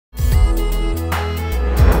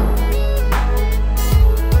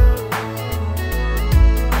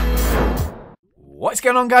What's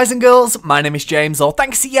going on, guys and girls? My name is James, or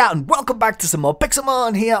ThnxCya, and welcome back to some more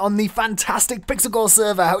PIXELMON here on the fantastic Pixelcore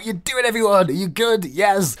server. How you doing, everyone? Are you good?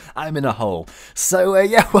 Yes, I'm in a hole. So,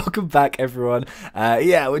 yeah, welcome back, everyone.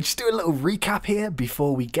 Yeah, we're just doing a little recap here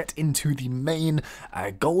before we get into the main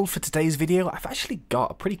goal for today's video. I've actually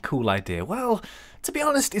got a pretty cool idea. Well, to be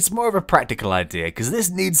honest, it's more of a practical idea, because this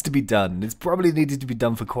needs to be done. It's probably needed to be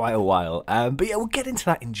done for quite a while. But yeah, we'll get into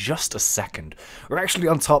that in just a second. We're actually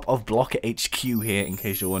on top of BLOCKET HQ here, in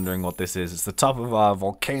case you're wondering what this is. It's the top of our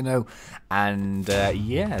volcano. And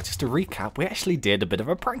yeah, just to recap, we actually did a bit of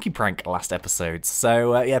a pranky prank last episode.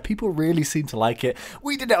 So yeah, people really seem to like it.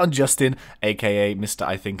 We did it on Justin, aka Mr.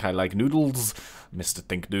 I Think I Like Noodles, Mr.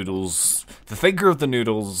 Thinknoodles, the thinker of the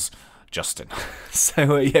noodles, Justin.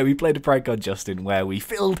 So yeah, we played a prank on Justin where we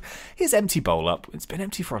filled his empty bowl up. It's been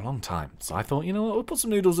empty for a long time, so I thought, you know what, we'll put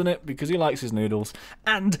some noodles in it because he likes his noodles,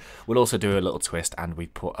 and we'll also do a little twist and we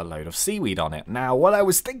put a load of seaweed on it. Now, what I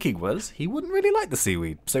was thinking was he wouldn't really like the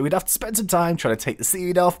seaweed, so we'd have to spend some time trying to take the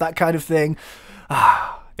seaweed off, that kind of thing.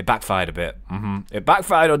 It backfired a bit. It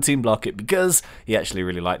backfired on Team BLOCKET because he actually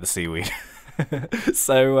really liked the seaweed.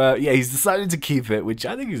 So yeah, he's decided to keep it, which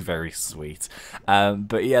I think is very sweet.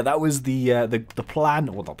 But yeah, that was the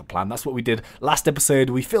plan. Well, not the plan. That's what we did last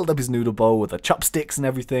episode. We filled up his noodle bowl with the chopsticks and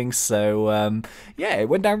everything. So yeah, it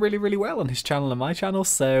went down really, really well on his channel and my channel.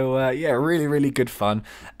 So yeah, really, really good fun.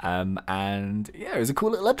 And yeah, it was a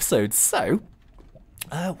cool little episode. So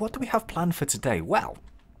what do we have planned for today? Well,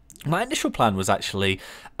 my initial plan was actually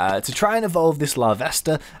to try and evolve this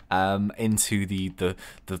Larvesta into the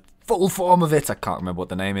full form of it. I can't remember what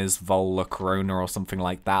the name is, Vola Corona or something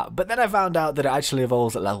like that. But then I found out that it actually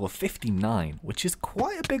evolves at level 59, which is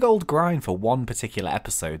quite a big old grind for one particular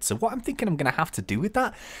episode. So what I'm thinking I'm going to have to do with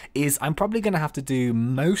that is I'm probably going to have to do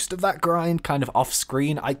most of that grind kind of off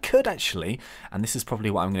screen. I could actually, and this is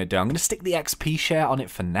probably what I'm going to do, I'm going to stick the XP share on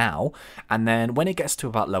it for now, and then when it gets to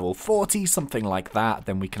about level 40, something like that,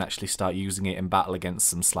 then we can actually start using it in battle against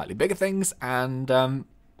some slightly bigger things, and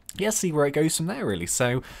yeah, see where it goes from there, really.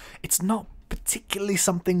 So it's not particularly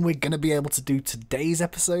something we're going to be able to do today's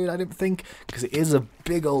episode, I don't think, because it is a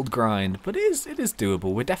big old grind, but it is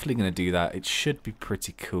doable. We're definitely going to do that. It should be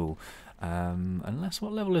pretty cool. Unless,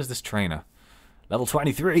 what level is this trainer? Level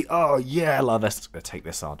 23. Oh yeah, let's take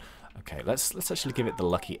this on. Okay, let's actually give it the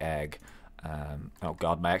lucky egg. Oh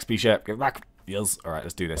god, my XP share, give it back. Yes. All right,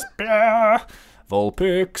 let's do this.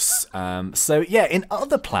 Vulpix. So yeah, in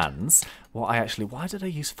other plans, why did I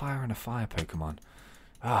use fire on a fire Pokemon?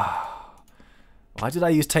 Why did I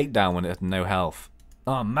use takedown when it had no health?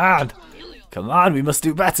 Oh man, come on, we must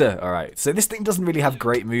do better. All right, so this thing doesn't really have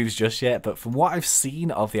great moves just yet, but from what I've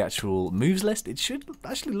seen of the actual moves list, it should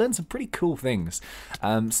actually learn some pretty cool things.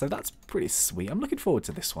 So that's pretty sweet. I'm looking forward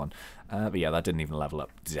to this one. But yeah, that didn't even level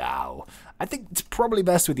up. Dow. I think it's probably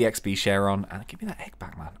best with the XP share on. Give me that egg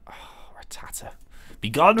back, man. Oh, Rattata. Be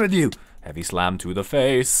gone with you! Heavy slam to the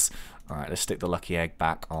face. Alright, let's stick the lucky egg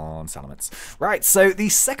back on Salamence. Right, so the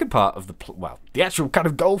second part of the actual kind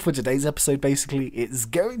of goal for today's episode, basically, is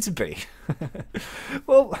going to be...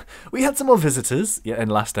 well, we had some more visitors in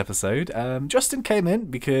last episode. Justin came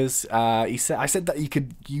in because I said that you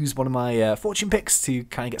could use one of my fortune picks to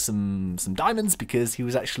kind of get some diamonds, because he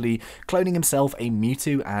was actually cloning himself a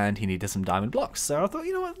Mewtwo and he needed some diamond blocks. So I thought,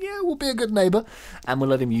 you know what, yeah, we'll be a good neighbour and we'll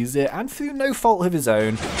let him use it. And through no fault of his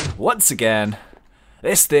own, once again,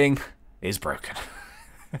 this thing is broken.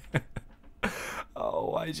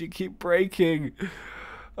 Oh, why do you keep breaking?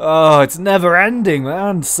 Oh, it's never ending,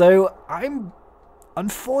 man. So I'm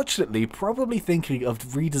unfortunately probably thinking of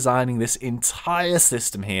redesigning this entire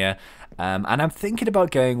system here, and I'm thinking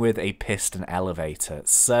about going with a piston elevator.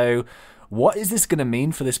 So what is this going to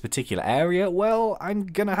mean for this particular area? Well, I'm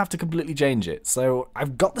going to have to completely change it. So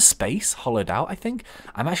I've got the space hollowed out, I think.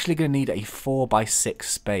 I'm actually going to need a 4x6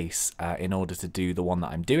 space in order to do the one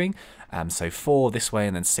that I'm doing. So 4 this way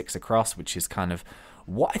and then 6 across, which is kind of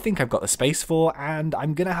what I think I've got the space for. And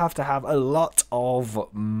I'm going to have a lot of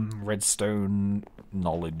redstone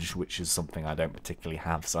knowledge, which is something I don't particularly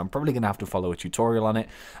have. So I'm probably going to have to follow a tutorial on it.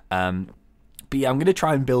 But yeah, I'm going to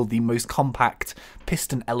try and build the most compact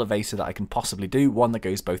piston elevator that I can possibly do. One that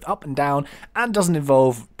goes both up and down and doesn't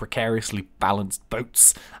involve precariously balanced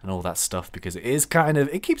boats and all that stuff, because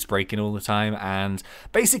it keeps breaking all the time. And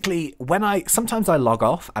basically, sometimes I log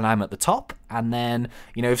off and I'm at the top and then,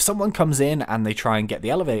 you know, if someone comes in and they try and get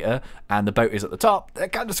the elevator and the boat is at the top, they're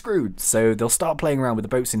kind of screwed. So they'll start playing around with the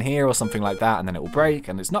boats in here or something like that, and then it will break,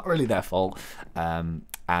 and it's not really their fault.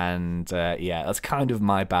 Yeah, that's kind of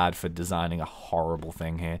my bad for designing a horrible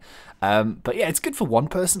thing here. But yeah, it's good for one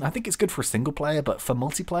person. I think it's good for a single player, but for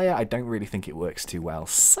multiplayer, I don't really think it works too well.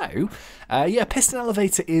 So, yeah, piston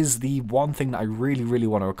elevator is the one thing that I really, really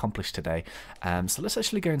want to accomplish today. So let's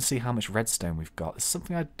actually go and see how much redstone we've got. It's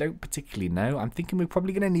something I don't particularly know. I'm thinking we're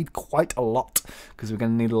probably going to need quite a lot, because we're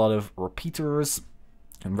going to need a lot of repeaters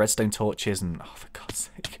and redstone torches and, oh, for God's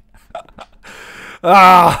sake.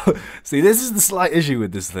 See, this is the slight issue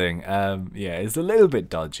with this thing. Yeah, it's a little bit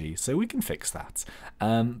dodgy, so we can fix that.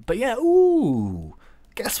 But yeah, ooh,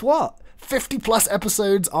 guess what? 50 plus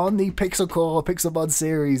episodes on the Pixelcore PixelMon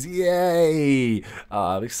series. Yay!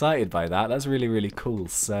 I'm excited by that. That's really, really cool.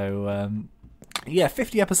 So, yeah,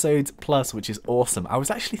 50 episodes plus, which is awesome. I was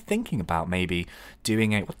actually thinking about maybe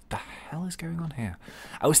doing a... What the hell is going on here?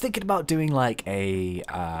 I was thinking about doing like a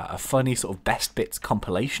funny sort of best bits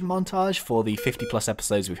compilation montage for the 50 plus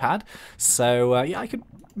episodes we've had. So, yeah, I could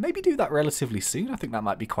maybe do that relatively soon. I think that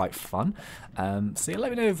might be quite fun. So yeah, let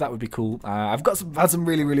me know if that would be cool. I've had some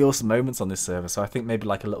really, really awesome moments on this server, so I think maybe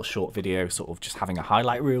like a little short video, sort of just having a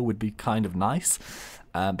highlight reel would be kind of nice.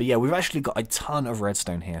 But yeah, we've actually got a ton of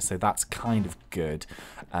redstone here, so that's kind of good.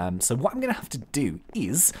 So what I'm going to have to do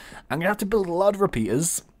is, I'm going to have to build a lot of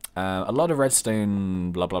repeaters, a lot of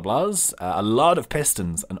redstone blah blah blahs, a lot of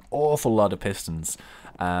pistons, an awful lot of pistons.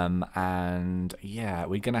 And yeah,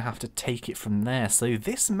 we're going to have to take it from there. So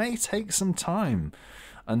this may take some time,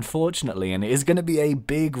 unfortunately, and it is going to be a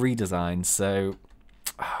big redesign, so...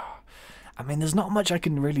 I mean, there's not much I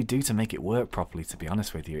can really do to make it work properly, to be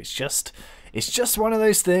honest with you. It's just one of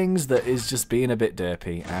those things that is just being a bit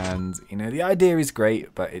derpy, and, you know, the idea is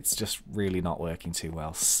great, but it's just really not working too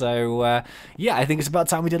well. So, yeah, I think it's about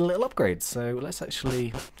time we did a little upgrade. So let's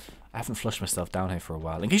actually... I haven't flushed myself down here for a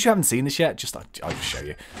while. In case you haven't seen this yet, I'll just show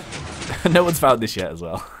you. No one's found this yet as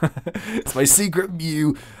well. It's my secret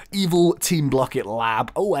new evil Team BLOCKET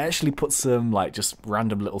lab. Oh, I actually put some like just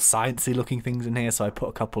random little sciencey looking things in here. So I put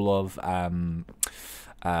a couple of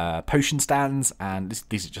potion stands, and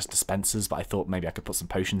these are just dispensers, but I thought maybe I could put some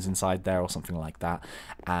potions inside there or something like that.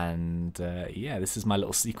 And yeah, this is my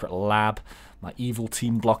little secret lab, my evil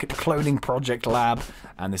Team BLOCKET cloning project lab,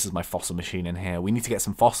 and this is my fossil machine in here. We need to get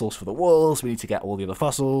some fossils for the walls, we need to get all the other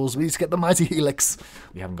fossils, we need to get the mighty helix.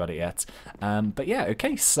 We haven't got it yet. But yeah,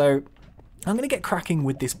 okay, so I'm going to get cracking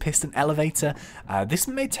with this piston elevator. This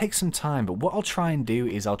may take some time, but what I'll try and do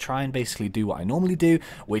is I'll try and basically do what I normally do,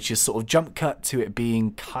 which is sort of jump cut to it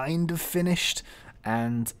being kind of finished.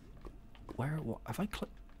 And what have I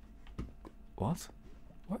what?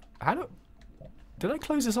 How did I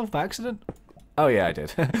close this off by accident? Oh yeah, I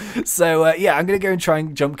did. So yeah, I'm going to go and try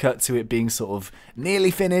and jump cut to it being sort of nearly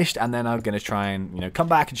finished, and then I'm going to try and, you know, come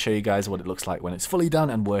back and show you guys what it looks like when it's fully done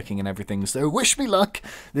and working and everything. So wish me luck.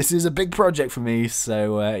 This is a big project for me.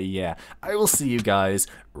 So yeah, I will see you guys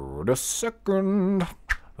in a second.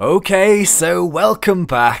 Okay, so welcome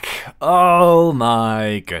back. Oh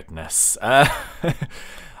my goodness.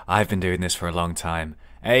 I've been doing this for a long time.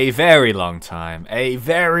 A very long time. A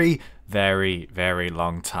very, very, very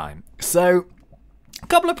long time. So...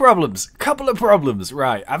 Couple of problems,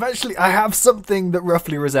 right. I have something that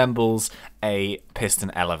roughly resembles a piston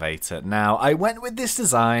elevator. Now, I went with this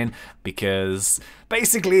design because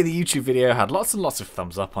basically the YouTube video had lots and lots of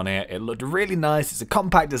thumbs up on it. It looked really nice, it's a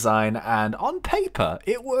compact design, and on paper,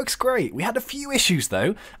 it works great. We had a few issues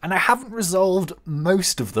though, and I haven't resolved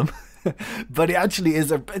most of them. But it actually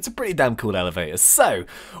is it's a pretty damn cool elevator. So,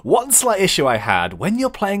 one slight issue I had, when you're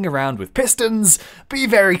playing around with pistons, be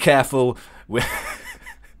very careful with...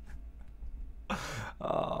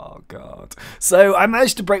 Oh, God. So, I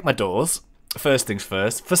managed to break my doors, first things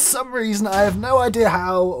first. For some reason, I have no idea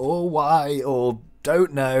how or why or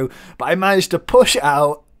don't know, but I managed to push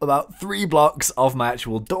out about 3 blocks of my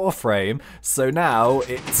actual door frame, so now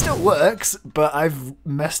it still works, but I've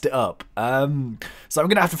messed it up. So I'm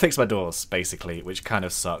gonna have to fix my doors, basically, which kind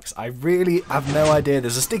of sucks. I really have no idea.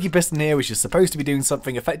 There's a sticky piston here, which is supposed to be doing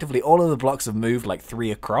something. Effectively, all of the blocks have moved like 3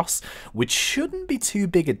 across, which shouldn't be too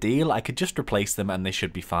big a deal. I could just replace them and they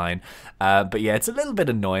should be fine. But yeah, it's a little bit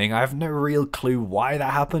annoying. I have no real clue why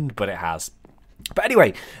that happened, but it has. But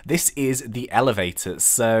anyway, this is the elevator.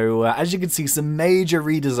 So as you can see, some major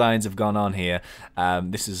redesigns have gone on here.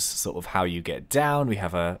 This is sort of how you get down. We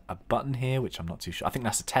have a button here, which I'm not too sure. I think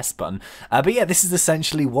that's a test button. But yeah, this is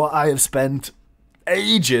essentially what I have spent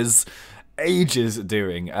ages ages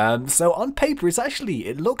doing. So on paper,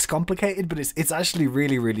 it looks complicated, but it's actually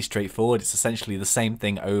really straightforward. It's essentially the same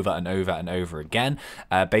thing over and over and over again.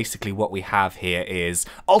 Basically, what we have here is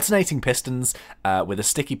alternating pistons with a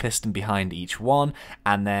sticky piston behind each one,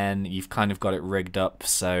 and then you've kind of got it rigged up.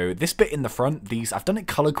 So this bit in the front, I've done it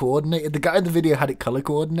color coordinated. The guy in the video had it color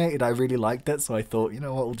coordinated. I really liked it, so I thought, you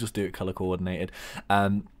know what, we'll just do it color coordinated.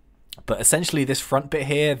 But essentially this front bit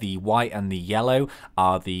here, the white and the yellow,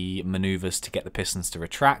 are the maneuvers to get the pistons to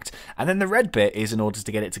retract. And then the red bit is in order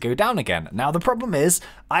to get it to go down again. Now the problem is,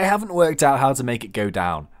 I haven't worked out how to make it go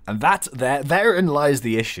down. And therein lies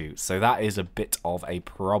the issue. So that is a bit of a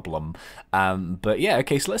problem. But yeah,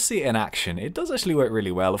 okay, so let's see it in action. It does actually work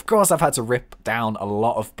really well. Of course, I've had to rip down a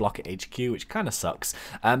lot of BLOCKET HQ, which kind of sucks.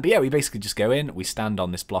 But yeah, we basically just go in, we stand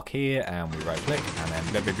on this block here, and we right click, and then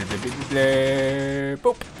blah, blah, blah, blah, blah,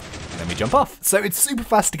 blah, boop. And then we jump off. So it's super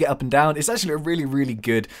fast to get up and down. It's actually a really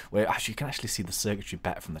good way. Actually, you can actually see the circuitry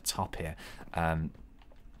better from the top here.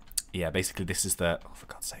 Yeah, basically this is the, oh for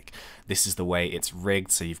God's sake, this is the way it's rigged.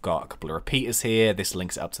 So you've got a couple of repeaters here, this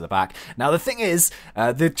links it up to the back. Now the thing is,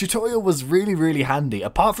 the tutorial was really handy,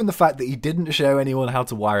 apart from the fact that he didn't show anyone how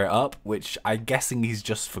to wire it up, which I'm guessing he's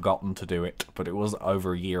just forgotten to do it, but it was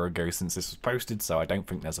over a year ago since this was posted, so I don't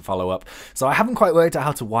think there's a follow-up. So I haven't quite worked out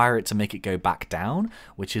how to wire it to make it go back down,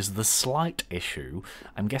 which is the slight issue.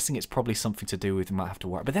 I'm guessing it's probably something to do with you might have to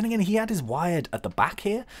wire, but then again, he had his wired at the back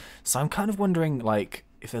here, so I'm kind of wondering, like,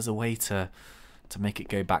 if there's a way to make it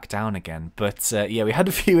go back down again. But yeah, we had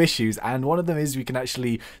a few issues, and one of them is we can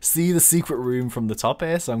actually see the secret room from the top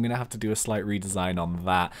here, so I'm going to have to do a slight redesign on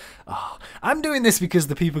that. Oh, I'm doing this because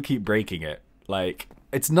the people keep breaking it. Like,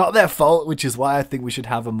 it's not their fault, which is why I think we should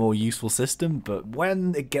have a more useful system, but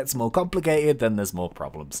when it gets more complicated, then there's more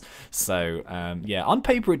problems. So, yeah, on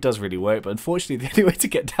paper it does really work, but unfortunately the only way to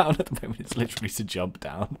get down at the moment is literally to jump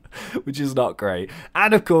down, which is not great.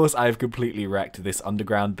 And of course, I've completely wrecked this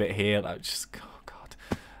underground bit here. That just, oh God.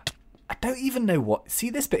 I don't even know what, see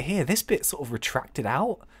this bit here, this bit sort of retracted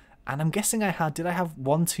out, and I'm guessing did I have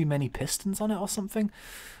one too many pistons on it or something?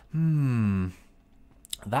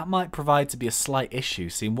 That might provide to be a slight issue.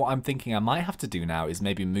 See, what I'm thinking I might have to do now is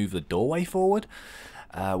maybe move the doorway forward,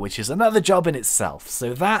 which is another job in itself.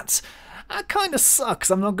 So that kind of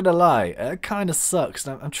sucks, I'm not going to lie. It kind of sucks.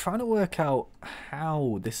 I'm trying to work out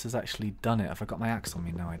how this has actually done it. Have I got my axe on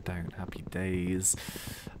me? No, I don't. Happy days.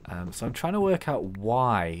 So I'm trying to work out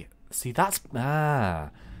why. See, that's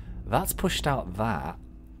pushed out that,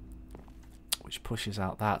 which pushes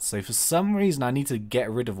out that. So for some reason, I need to get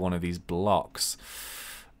rid of one of these blocks.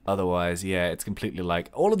 Otherwise, yeah, it's completely like,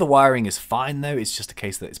 all of the wiring is fine though, it's just a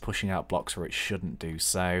case that it's pushing out blocks where it shouldn't do,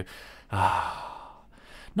 so,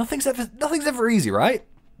 nothing's ever easy, right?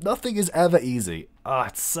 Nothing is ever easy.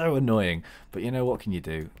 It's so annoying, but you know, what can you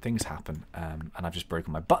do? Things happen, and I've just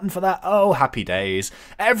broken my button for that. Oh, happy days.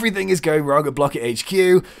 Everything is going wrong at BLOCKET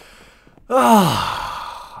HQ.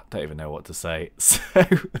 I don't even know what to say, so...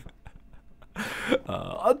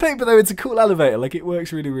 on paper though, it's a cool elevator, like it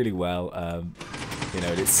works really well. You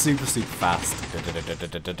know, it's super fast.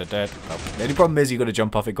 The only problem is you've got to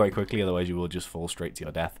jump off it quite quickly, otherwise you will just fall straight to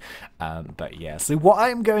your death. But yeah, so what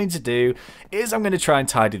I'm going to do is I'm going to try and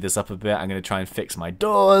tidy this up a bit. I'm going to try and fix my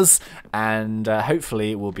doors, and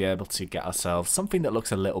hopefully we'll be able to get ourselves something that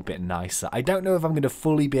looks a little bit nicer. I don't know if I'm going to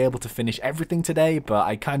fully be able to finish everything today, but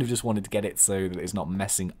I kind of just wanted to get it so that it's not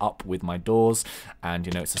messing up with my doors, and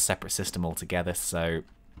you know, it's a separate system altogether, so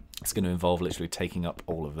it's going to involve literally taking up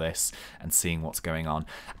all of this and seeing what's going on.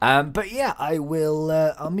 But yeah,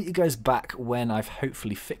 I'll meet you guys back when I've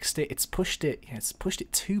hopefully fixed it. It's pushed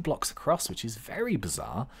it 2 blocks across, which is very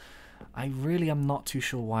bizarre. I really am not too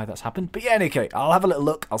sure why that's happened. But yeah, okay, I'll have a little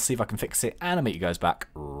look. I'll see if I can fix it, and I'll meet you guys back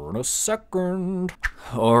in a second.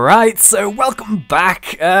 Alright, so welcome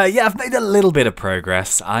back. Yeah, I've made a little bit of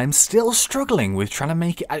progress. I'm still struggling with trying to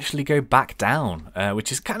make it actually go back down,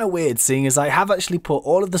 which is kind of weird, seeing as I have actually put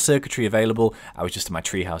all of the circuitry available. I was just in my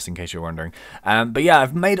treehouse, in case you're wondering. But yeah,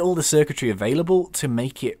 I've made all the circuitry available to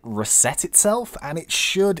make it reset itself, and it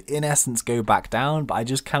should, in essence, go back down, but I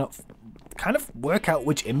just cannot kind of work out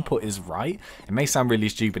which input is right. It may sound really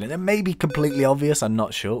stupid, and it may be completely obvious, I'm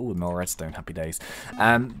not sure. With more redstone, happy days.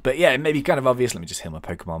 But yeah, it may be kind of obvious. Let me just heal my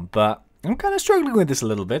Pokemon, but I'm kind of struggling with this a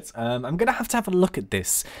little bit. I'm going to have a look at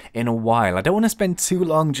this in a while. I don't want to spend too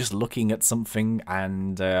long just looking at something,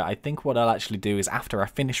 and I think what I'll actually do is, after I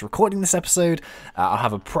finish recording this episode, I'll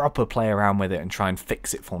have a proper play around with it and try and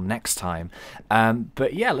fix it for next time.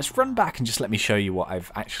 But yeah, let's run back and just let me show you what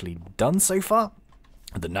I've actually done so far.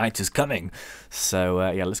 The night is coming,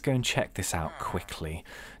 so yeah, let's go and check this out quickly.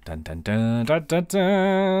 Dun dun dun dun dun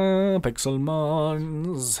dun.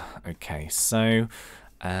 Pixelmons. Okay, so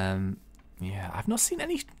yeah, I've not seen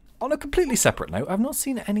any. On a completely separate note, I've not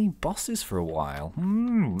seen any bosses for a while.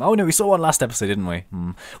 Oh no, we saw one last episode, didn't we?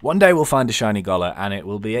 One day we'll find a shiny Golem, and it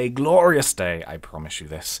will be a glorious day, I promise you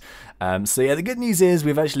this. So yeah, the good news is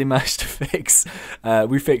we've actually managed to fix,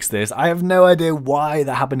 we fixed this. I have no idea why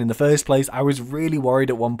that happened in the first place. I was really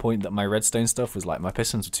worried at one point that my redstone stuff was like my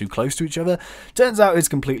pistons were too close to each other. Turns out it's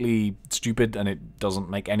completely stupid and it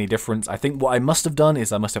doesn't make any difference. I think what I must have done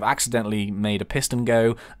is I must have accidentally made a piston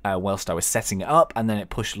go whilst I was setting it up, and then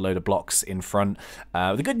it pushed a load of blocks in front.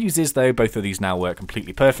 The good news is though, both of these now work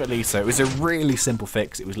completely perfectly, so it was a really simple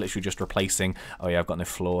fix. It was literally just replacing, oh yeah, I've got no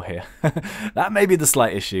floor here. That may be the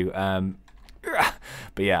slight issue.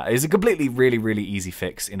 But yeah, it's a completely really easy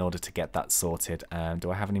fix in order to get that sorted.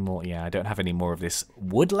 Do I have any more? Yeah, I don't have any more of this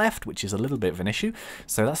wood left, which is a little bit of an issue.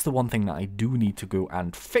 So that's the one thing that I do need to go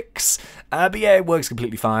and fix. But yeah, it works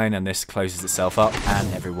completely fine, and this closes itself up,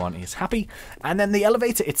 and everyone is happy. And then the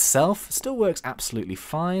elevator itself still works absolutely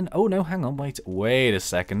fine. Oh no, hang on, wait a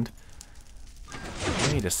second.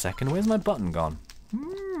 Wait a second, where's my button gone?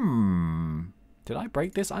 Did I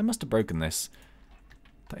break this? I must have broken this.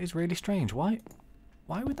 That is really strange. Why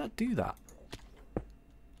would that do that?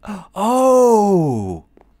 Oh!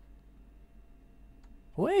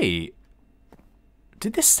 Wait.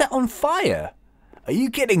 Did this set on fire? Are you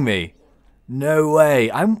kidding me? No way.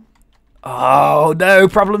 Oh no,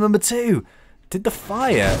 problem number 2. Did the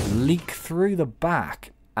fire leak through the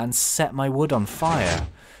back and set my wood on fire?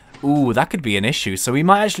 Ooh, that could be an issue. So we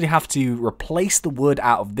might actually have to replace the wood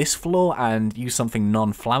out of this floor and use something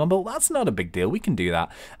non-flammable. That's not a big deal. We can do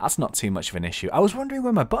that. That's not too much of an issue. I was wondering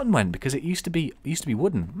where my button went because it used to be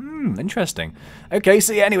wooden. Interesting. Okay,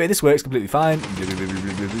 so yeah, anyway, this works completely fine.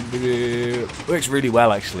 Works really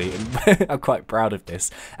well, actually. I'm quite proud of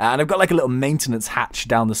this. And I've got like a little maintenance hatch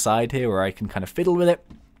down the side here where I can kind of fiddle with it.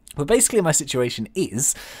 But basically my situation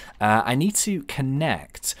is I need to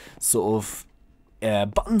connect sort of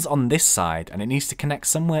buttons on this side, and it needs to connect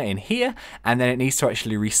somewhere in here, and then it needs to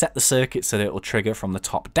actually reset the circuit so that it will trigger from the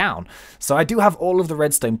top down. So I do have all of the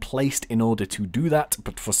redstone placed in order to do that,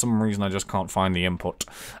 but for some reason I just can't find the input,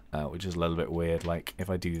 which is a little bit weird. Like if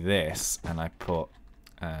I do this and I put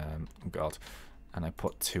and I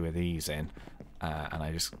put 2 of these in, and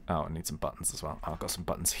I just I need some buttons as well. I've got some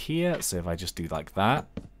buttons here, so if I just do like that,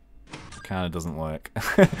 kind of doesn't work.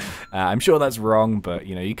 I'm sure that's wrong, but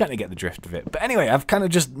you know, you kind of get the drift of it. But anyway, I've kind of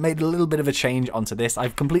just made a little bit of a change onto this.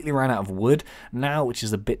 I've completely ran out of wood now, which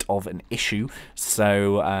is a bit of an issue,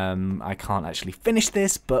 so I can't actually finish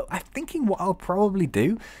this. But I'm thinking what I'll probably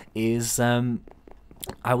do is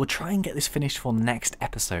I will try and get this finished for next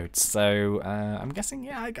episode. So I'm guessing,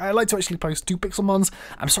 yeah, I like to actually post 2 Pixelmons.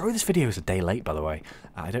 I'm sorry this video is a day late, by the way.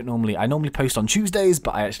 I normally post on Tuesdays,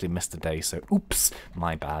 but I actually missed a day, so oops,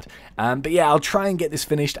 my bad. But yeah, I'll try and get this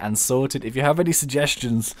finished and sorted. If you have any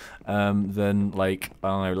suggestions, then like, I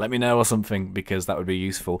don't know, let me know or something, because that would be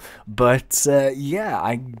useful. But yeah,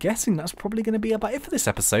 I'm guessing that's probably going to be about it for this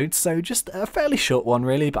episode. So just a fairly short one,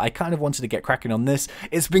 really, but I kind of wanted to get cracking on this.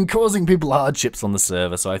 It's been causing people hardships on the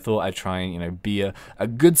server, so I thought I'd try and, you know, be a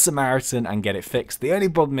good Samaritan and get it fixed. The only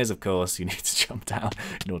problem is, of course, you need to jump down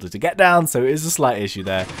in order to get down, so it is a slight issue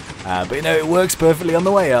there. But you know, it works perfectly on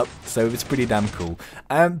the way up, so it's pretty damn cool.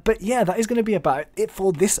 But yeah, that is going to be about it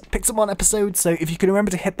for this Pixelmon episode. So if you can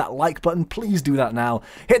remember to hit that like button, please do that now.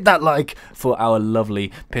 Hit that like for our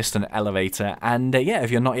lovely piston elevator, and yeah,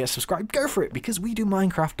 if you're not yet subscribed, go for it, because we do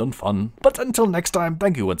Minecraft done fun. But until next time,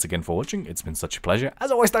 thank you once again for watching. It's been such a pleasure. As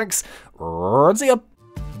always, thanks. See ya.